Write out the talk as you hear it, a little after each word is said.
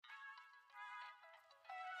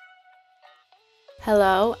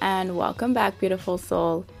Hello and welcome back, beautiful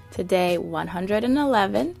soul, to day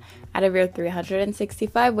 111 out of your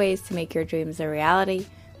 365 ways to make your dreams a reality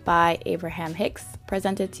by Abraham Hicks,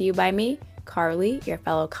 presented to you by me, Carly, your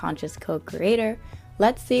fellow conscious co-creator.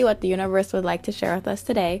 Let's see what the universe would like to share with us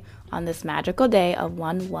today on this magical day of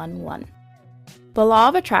 111. The law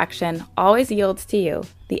of attraction always yields to you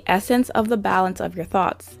the essence of the balance of your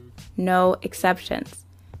thoughts. No exceptions.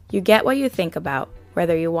 You get what you think about,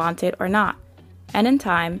 whether you want it or not. And in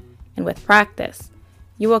time, and with practice,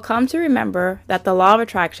 you will come to remember that the law of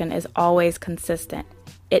attraction is always consistent.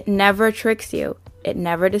 It never tricks you, it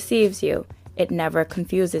never deceives you, it never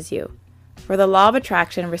confuses you. For the law of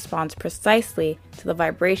attraction responds precisely to the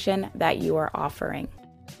vibration that you are offering.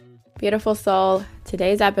 Beautiful soul,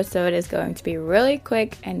 today's episode is going to be really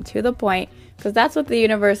quick and to the point because that's what the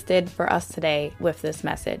universe did for us today with this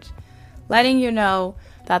message. Letting you know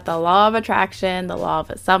that the law of attraction, the law of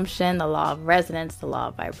assumption, the law of resonance, the law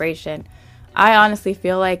of vibration, I honestly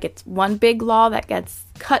feel like it's one big law that gets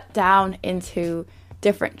cut down into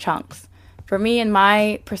different chunks. For me, in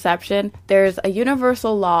my perception, there's a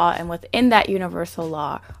universal law, and within that universal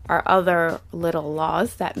law are other little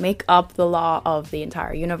laws that make up the law of the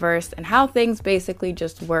entire universe and how things basically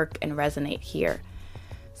just work and resonate here.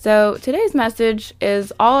 So today's message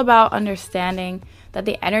is all about understanding that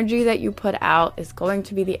the energy that you put out is going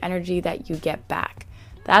to be the energy that you get back.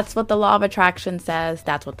 That's what the law of attraction says.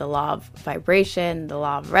 That's what the law of vibration, the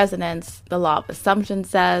law of resonance, the law of assumption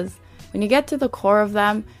says. When you get to the core of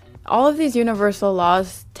them, all of these universal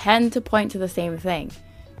laws tend to point to the same thing.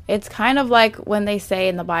 It's kind of like when they say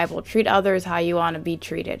in the Bible, treat others how you want to be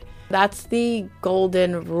treated. That's the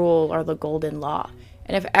golden rule or the golden law.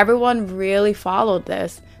 And if everyone really followed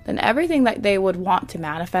this, then everything that they would want to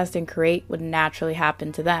manifest and create would naturally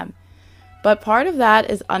happen to them. But part of that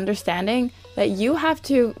is understanding that you have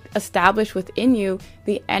to establish within you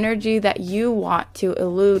the energy that you want to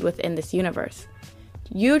elude within this universe.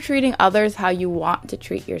 You treating others how you want to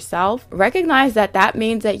treat yourself, recognize that that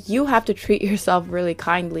means that you have to treat yourself really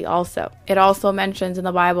kindly also. It also mentions in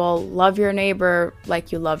the Bible, love your neighbor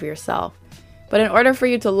like you love yourself. But in order for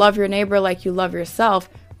you to love your neighbor like you love yourself,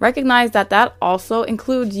 recognize that that also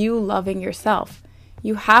includes you loving yourself.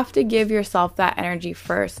 You have to give yourself that energy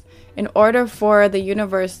first in order for the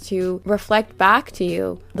universe to reflect back to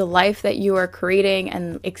you the life that you are creating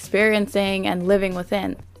and experiencing and living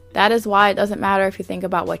within. That is why it doesn't matter if you think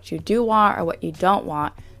about what you do want or what you don't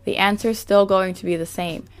want. The answer is still going to be the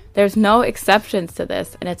same. There's no exceptions to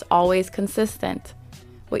this, and it's always consistent.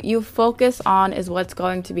 What you focus on is what's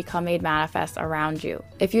going to become made manifest around you.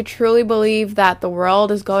 If you truly believe that the world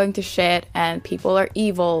is going to shit and people are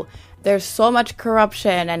evil, there's so much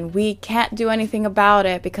corruption and we can't do anything about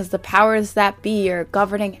it because the powers that be are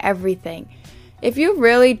governing everything. If you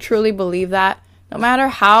really truly believe that, no matter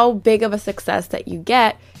how big of a success that you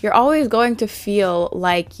get, you're always going to feel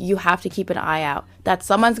like you have to keep an eye out, that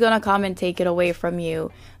someone's going to come and take it away from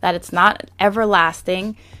you, that it's not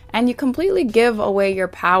everlasting, and you completely give away your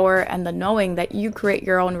power and the knowing that you create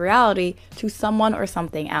your own reality to someone or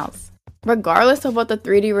something else. Regardless of what the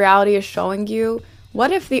 3D reality is showing you,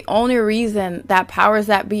 what if the only reason that powers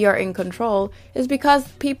that be are in control is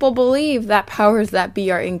because people believe that powers that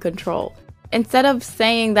be are in control? Instead of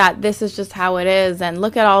saying that this is just how it is and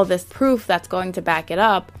look at all this proof that's going to back it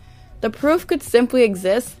up, the proof could simply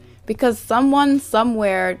exist because someone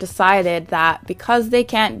somewhere decided that because they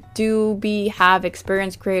can't have,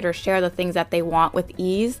 experience, create, or share the things that they want with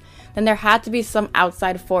ease, then there had to be some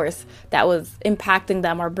outside force that was impacting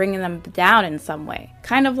them or bringing them down in some way.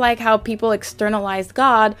 Kind of like how people externalized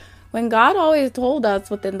God when God always told us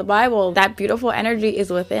within the Bible that beautiful energy is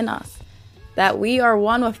within us, that we are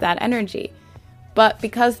one with that energy. But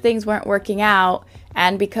because things weren't working out,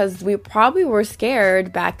 and because we probably were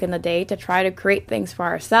scared back in the day to try to create things for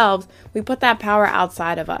ourselves, we put that power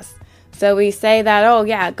outside of us. So we say that, oh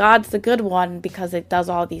yeah, God's the good one because it does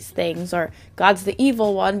all these things, or God's the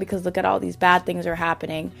evil one because look at all these bad things are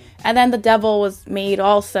happening. And then the devil was made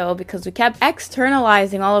also because we kept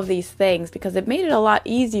externalizing all of these things because it made it a lot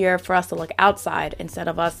easier for us to look outside instead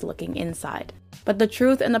of us looking inside. But the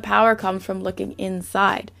truth and the power comes from looking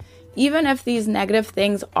inside. Even if these negative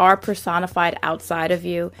things are personified outside of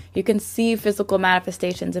you, you can see physical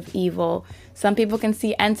manifestations of evil. Some people can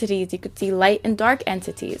see entities. You could see light and dark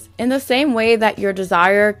entities. In the same way that your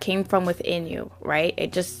desire came from within you, right?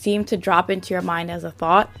 It just seemed to drop into your mind as a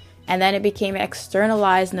thought, and then it became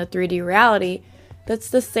externalized in the 3D reality. That's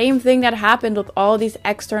the same thing that happened with all these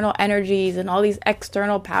external energies and all these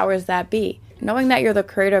external powers that be. Knowing that you're the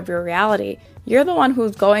creator of your reality, you're the one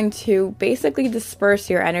who's going to basically disperse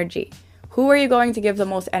your energy. Who are you going to give the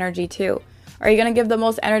most energy to? Are you going to give the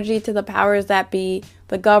most energy to the powers that be,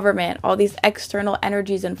 the government, all these external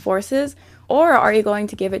energies and forces? Or are you going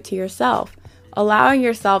to give it to yourself? Allowing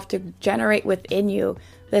yourself to generate within you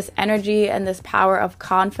this energy and this power of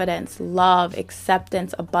confidence, love,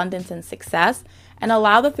 acceptance, abundance, and success, and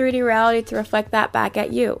allow the 3D reality to reflect that back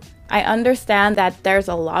at you. I understand that there's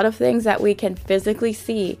a lot of things that we can physically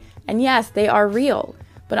see, and yes, they are real,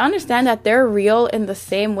 but understand that they're real in the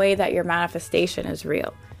same way that your manifestation is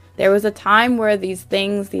real. There was a time where these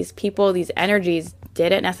things, these people, these energies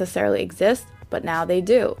didn't necessarily exist, but now they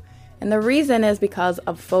do. And the reason is because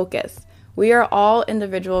of focus. We are all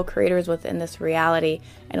individual creators within this reality,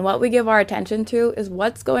 and what we give our attention to is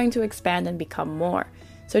what's going to expand and become more.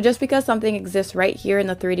 So just because something exists right here in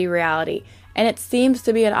the 3D reality, and it seems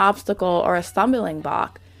to be an obstacle or a stumbling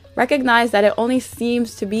block, recognize that it only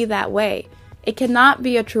seems to be that way. It cannot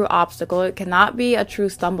be a true obstacle. It cannot be a true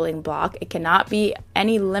stumbling block. It cannot be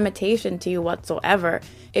any limitation to you whatsoever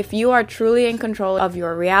if you are truly in control of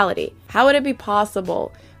your reality. How would it be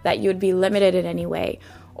possible that you would be limited in any way,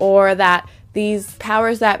 or that these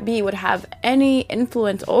powers that be would have any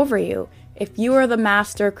influence over you if you are the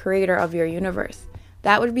master creator of your universe?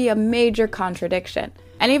 That would be a major contradiction.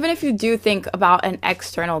 And even if you do think about an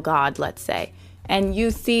external God, let's say, and you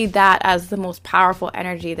see that as the most powerful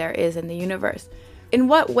energy there is in the universe, in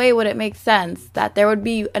what way would it make sense that there would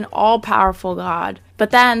be an all-powerful God, but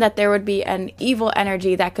then that there would be an evil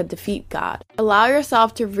energy that could defeat God? Allow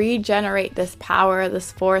yourself to regenerate this power,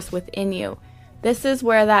 this force within you. This is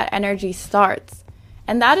where that energy starts.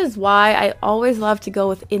 And that is why I always love to go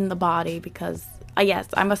within the body, because yes,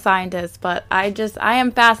 I'm a scientist, but I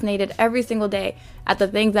am fascinated every single day at the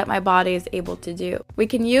things that my body is able to do. We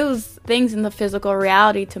can use things in the physical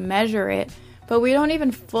reality to measure it, but we don't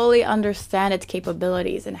even fully understand its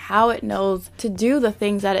capabilities and how it knows to do the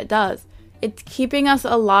things that it does. It's keeping us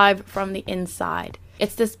alive from the inside.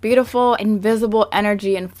 It's this beautiful, invisible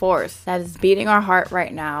energy and force that is beating our heart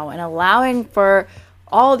right now and allowing for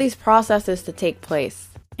all these processes to take place.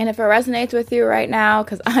 And if it resonates with you right now,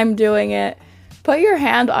 because I'm doing it, put your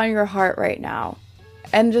hand on your heart right now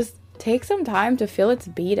and just take some time to feel its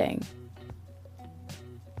beating.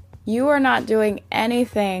 You are not doing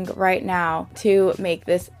anything right now to make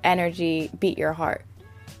this energy beat your heart.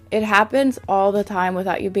 It happens all the time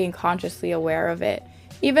without you being consciously aware of it.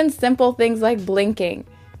 Even simple things like blinking.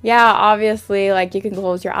 Yeah, obviously, like you can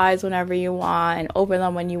close your eyes whenever you want and open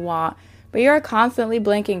them when you want, but you're constantly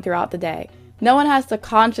blinking throughout the day. No one has to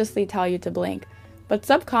consciously tell you to blink, but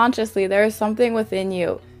subconsciously there is something within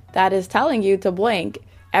you that is telling you to blink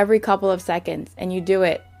every couple of seconds, and you do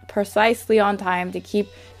it precisely on time to keep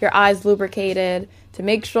your eyes lubricated, to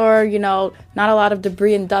make sure, not a lot of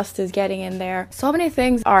debris and dust is getting in there. So many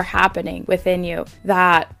things are happening within you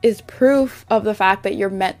that is proof of the fact that you're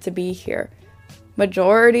meant to be here.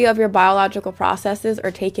 Majority of your biological processes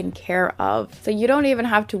are taken care of, so you don't even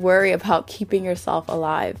have to worry about keeping yourself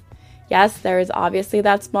alive. Yes, there is obviously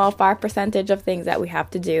that small 5% of things that we have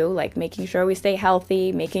to do, like making sure we stay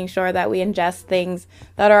healthy, making sure that we ingest things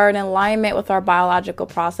that are in alignment with our biological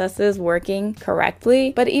processes working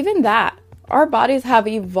correctly. But even that, our bodies have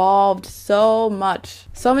evolved so much.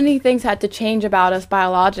 So many things had to change about us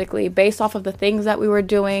biologically based off of the things that we were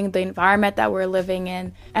doing, the environment that we're living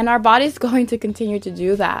in. And our body's going to continue to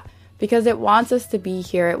do that because it wants us to be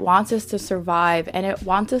here, it wants us to survive, and it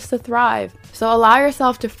wants us to thrive. So allow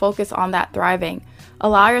yourself to focus on that thriving.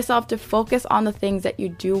 Allow yourself to focus on the things that you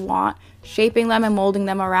do want, shaping them and molding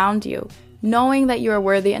them around you, knowing that you are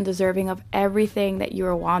worthy and deserving of everything that you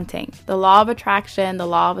are wanting. The law of attraction, the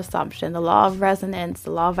law of assumption, the law of resonance, the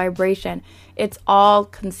law of vibration, it's all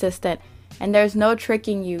consistent, and there's no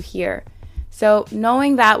tricking you here. So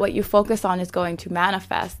knowing that what you focus on is going to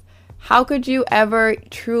manifest, how could you ever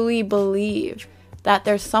truly believe that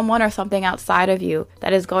there's someone or something outside of you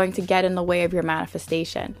that is going to get in the way of your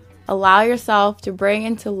manifestation? Allow yourself to bring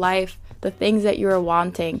into life the things that you are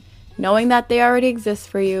wanting, knowing that they already exist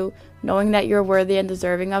for you, knowing that you're worthy and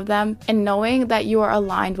deserving of them, and knowing that you are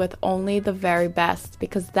aligned with only the very best,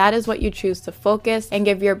 because that is what you choose to focus and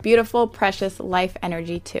give your beautiful, precious life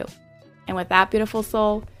energy to. And with that, beautiful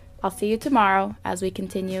soul, I'll see you tomorrow as we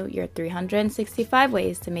continue your 365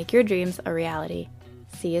 ways to make your dreams a reality.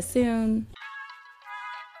 See you soon.